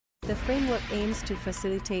The framework aims to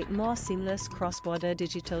facilitate more seamless cross-border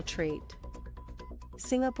digital trade.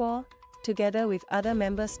 Singapore, together with other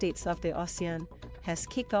member states of the ASEAN, has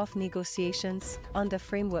kicked off negotiations on the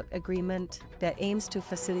framework agreement that aims to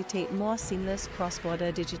facilitate more seamless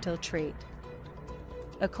cross-border digital trade.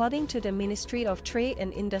 According to the Ministry of Trade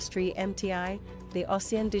and Industry (MTI), the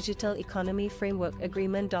ASEAN Digital Economy Framework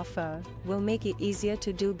Agreement offer will make it easier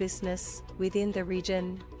to do business within the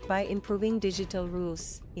region by improving digital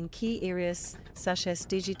rules in key areas such as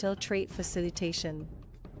digital trade facilitation,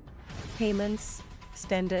 payments,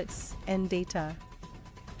 standards, and data.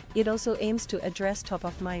 It also aims to address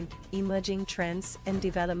top-of-mind, emerging trends and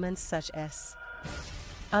developments such as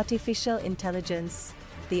artificial intelligence,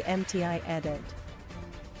 the MTI added.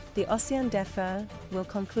 The ASEAN DEFA will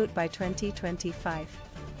conclude by 2025.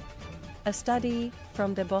 A study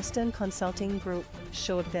from the Boston Consulting Group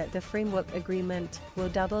showed that the framework agreement will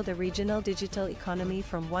double the regional digital economy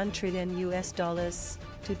from $1 trillion to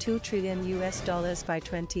 $2 trillion by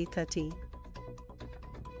 2030.